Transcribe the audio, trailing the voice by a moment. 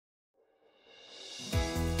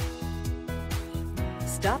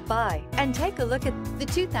Stop by and take a look at the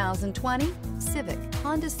 2020 Civic.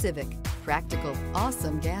 Honda Civic. Practical,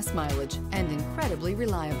 awesome gas mileage, and incredibly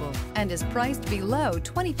reliable, and is priced below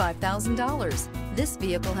 $25,000. This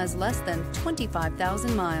vehicle has less than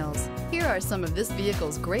 25,000 miles. Here are some of this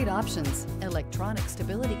vehicle's great options: electronic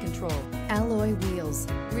stability control, alloy wheels,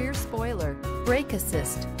 rear spoiler, brake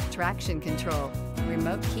assist, traction control,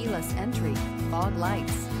 remote keyless entry, fog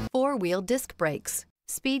lights, four-wheel disc brakes,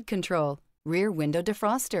 speed control, rear window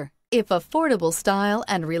defroster. If affordable style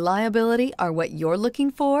and reliability are what you're looking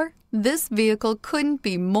for, this vehicle couldn't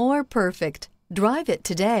be more perfect. Drive it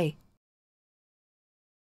today.